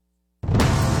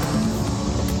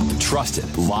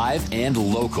Trusted, live, and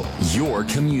local. Your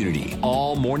community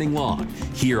all morning long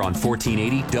here on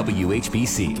 1480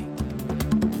 WHBC.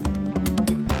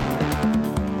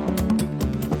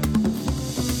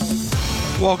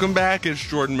 Welcome back. It's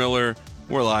Jordan Miller.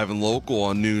 We're live and local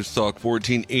on News Talk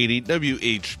 1480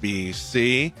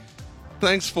 WHBC.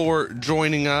 Thanks for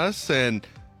joining us. And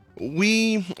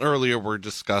we earlier were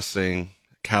discussing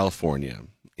California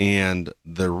and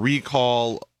the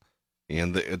recall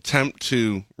and the attempt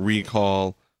to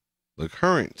recall the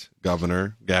current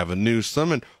governor, Gavin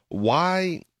Newsom, and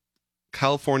why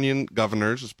Californian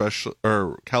governors, especially,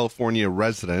 or California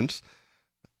residents,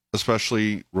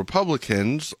 especially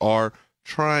Republicans, are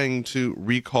trying to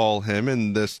recall him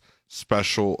in this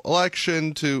special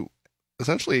election to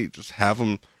essentially just have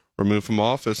him removed from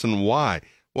office, and why.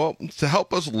 Well, to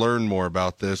help us learn more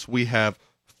about this, we have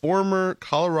former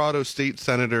Colorado State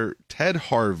Senator Ted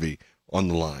Harvey on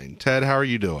the line. Ted, how are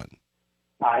you doing?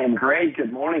 I am great.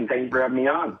 Good morning. Thanks for having me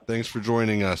on. Thanks for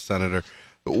joining us, Senator.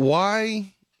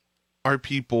 Why are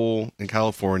people in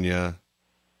California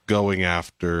going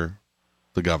after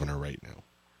the governor right now?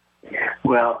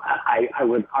 Well, I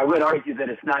would argue that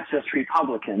it's not just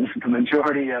Republicans. The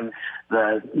majority of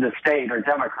the state are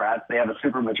Democrats. They have a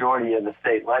supermajority in the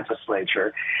state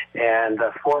legislature, and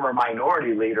the former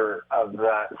minority leader of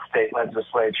the state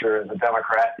legislature is a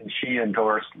Democrat, and she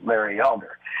endorsed Larry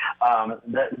Elder.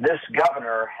 This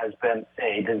governor has been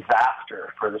a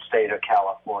disaster for the state of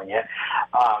California.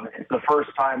 It's the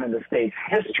first time in the state's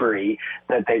history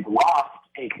that they've lost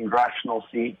a congressional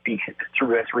seat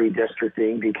through its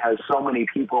redistricting because so many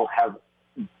people have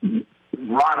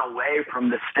run away from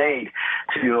the state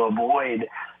to avoid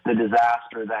the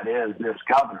disaster that is this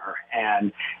governor.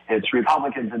 And it's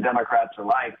Republicans and Democrats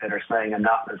alike that are saying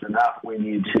enough is enough. We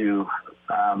need to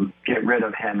get rid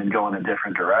of him and go in a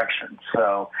different direction.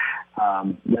 So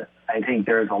I think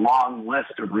there's a long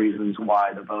list of reasons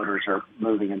why the voters are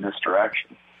moving in this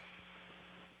direction.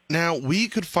 Now, we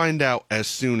could find out as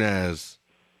soon as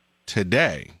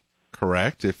today,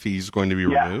 correct, if he's going to be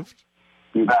removed?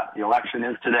 You bet. The election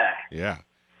is today. Yeah.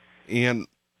 And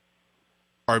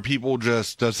are people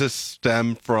does this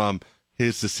stem from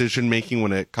his decision-making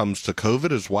when it comes to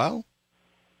COVID as well?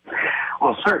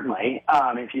 Well, certainly.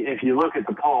 If you look at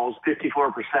the polls,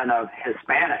 54% of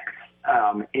Hispanics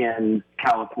in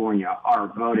California are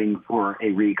voting for a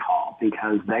recall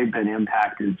because they've been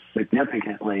impacted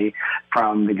significantly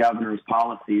from the governor's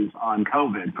policies on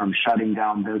COVID, from shutting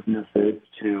down businesses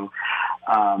to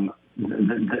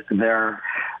their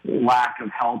lack of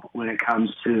help when it comes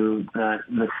to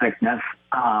the sickness,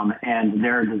 and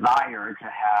their desire to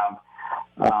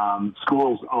have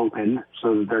schools open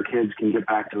so that their kids can get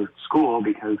back to school,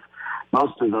 because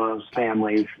most of those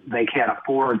families, they can't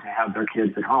afford to have their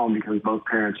kids at home because both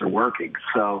parents are working.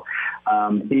 So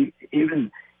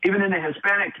even in the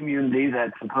Hispanic community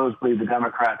that supposedly the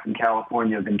Democrats in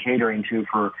California have been catering to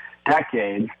for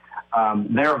decades,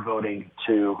 they're voting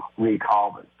to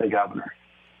recall the governor.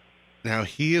 Now,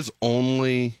 he is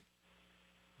only,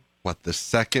 the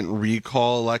second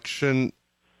recall election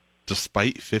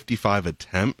despite 55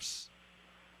 attempts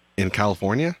in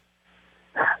California?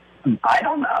 I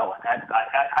don't know.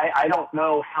 I don't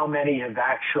know how many have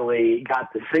actually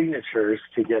got the signatures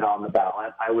to get on the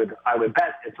ballot. I would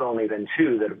bet it's only been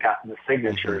 2 that have gotten the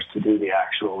signatures to do the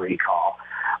actual recall.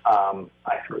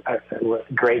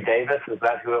 Gray Davis, is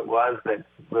that who it was that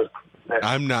was?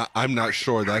 I'm not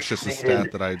sure. That's just a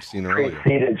stat that I'd seen earlier.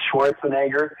 Preceded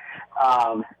Schwarzenegger.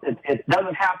 It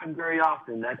doesn't happen very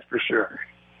often, that's for sure.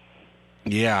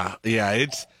 Yeah.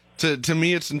 It's to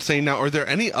me, it's insane. Now, are there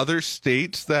any other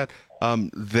states that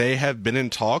they have been in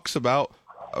talks about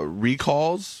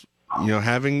recalls?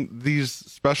 Having these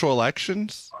special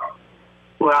elections?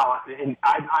 Well,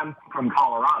 I'm from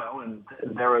Colorado, and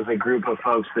there was a group of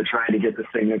folks that tried to get the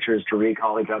signatures to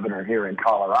recall the governor here in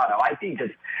Colorado. I think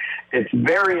it's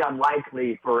very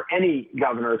unlikely for any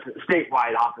governor,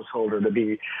 statewide office holder, to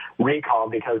be recalled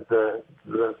because the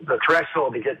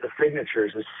threshold to get the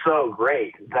signatures is so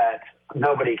great that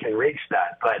nobody can reach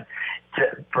that. But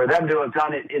for them to have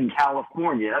done it in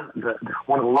California,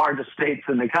 one of the largest states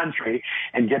in the country,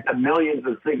 and get the millions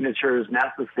of signatures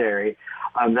necessary,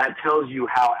 that tells you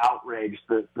how outraged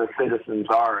the citizens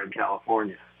are in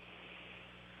California.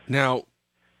 Now,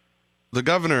 the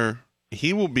governor,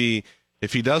 he will be,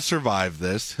 if he does survive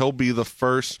this, he'll be the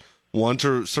first one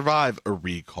to survive a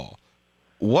recall.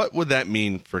 What would that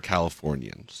mean for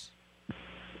Californians?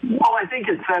 Well, I think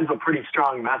it sends a pretty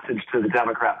strong message to the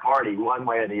Democrat Party, one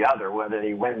way or the other, whether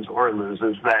he wins or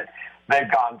loses, that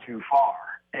they've gone too far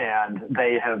and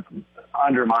they have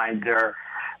undermined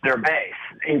their base.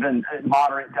 Even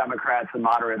moderate Democrats and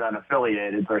moderate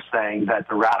unaffiliated are saying that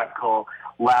the radical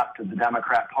left of the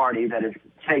Democrat Party that has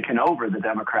taken over the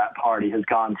Democrat Party has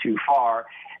gone too far,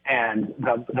 and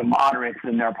the moderates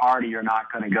in their party are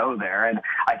not going to go there. And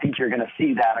I think you're going to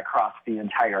see that across the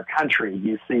entire country.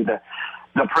 You see the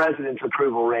president's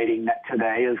approval rating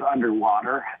today is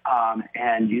underwater,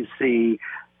 and you see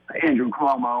Andrew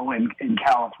Cuomo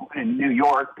in New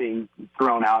York being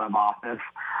thrown out of office.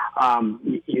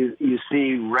 You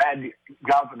see red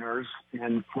governors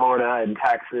in Florida and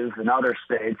Texas and other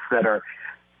states that are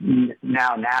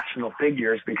now national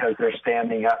figures because they're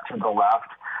standing up to the left.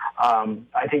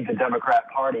 I think the Democrat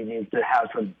Party needs to have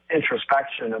some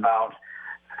introspection about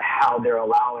how they're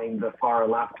allowing the far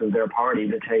left of their party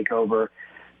to take over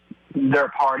their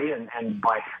party and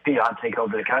by fiat take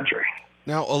over the country.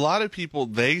 Now, a lot of people,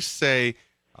 they say,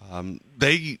 a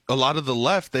lot of the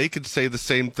left, they could say the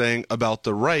same thing about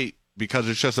the right because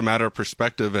it's just a matter of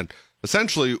perspective and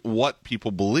essentially what people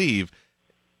believe.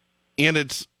 And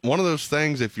it's one of those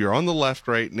things, if you're on the left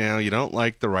right now, you don't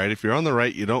like the right. If you're on the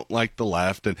right, you don't like the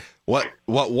left. And what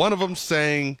one of them's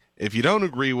saying, if you don't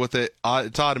agree with it,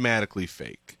 it's automatically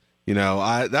fake. You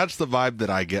know, that's the vibe that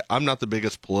I get. I'm not the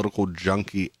biggest political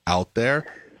junkie out there.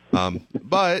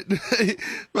 But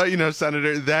you know,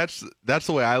 Senator, that's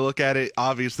the way I look at it.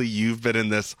 Obviously, you've been in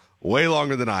this way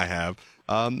longer than I have.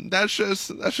 That's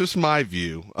just my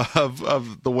view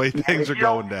of the way things are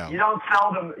going down. You don't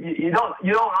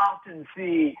often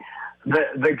see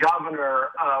the governor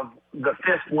of the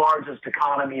fifth largest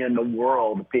economy in the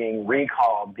world being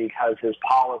recalled because his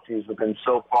policies have been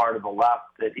so far to the left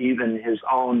that even his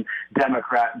own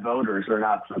Democrat voters are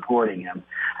not supporting him.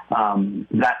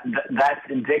 That's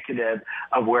indicative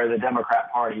of where the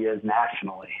Democrat Party is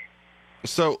nationally.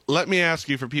 So let me ask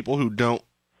you, for people who don't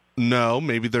know,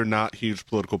 maybe they're not huge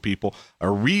political people, a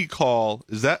recall,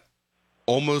 is that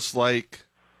almost like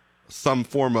some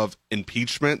form of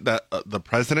impeachment that the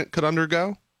president could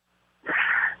undergo?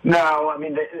 No, I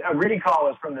mean, a recall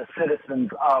is from the citizens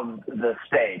of the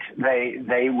state.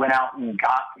 They went out and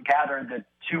gathered the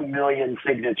 2 million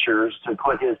signatures to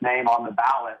put his name on the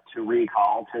ballot to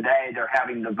recall. Today, they're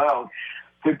having the vote.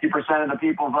 50% of the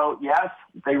people vote yes,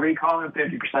 they recall him.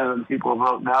 50% of the people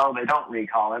vote no, they don't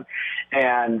recall him.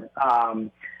 And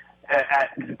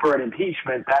for an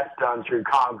impeachment, that's done through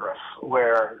Congress,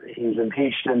 where he's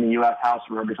impeached in the U.S. House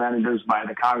of Representatives by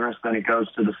the Congress, then it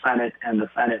goes to the Senate, and the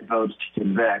Senate votes to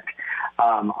convict.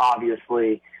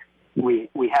 Obviously, we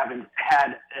haven't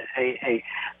had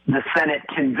the Senate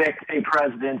convict a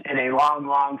president in a long,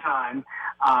 long time,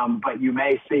 but you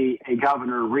may see a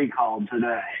governor recalled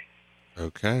today.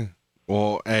 Okay.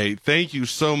 Well, hey, thank you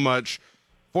so much,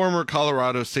 former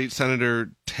Colorado State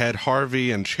Senator Ted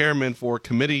Harvey and Chairman for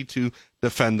Committee to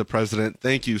Defend the President.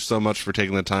 Thank you so much for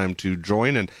taking the time to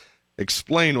join and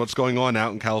explain what's going on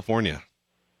out in California.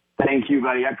 Thank you,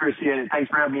 buddy. I appreciate it. Thanks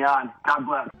for having me on. God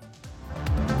bless.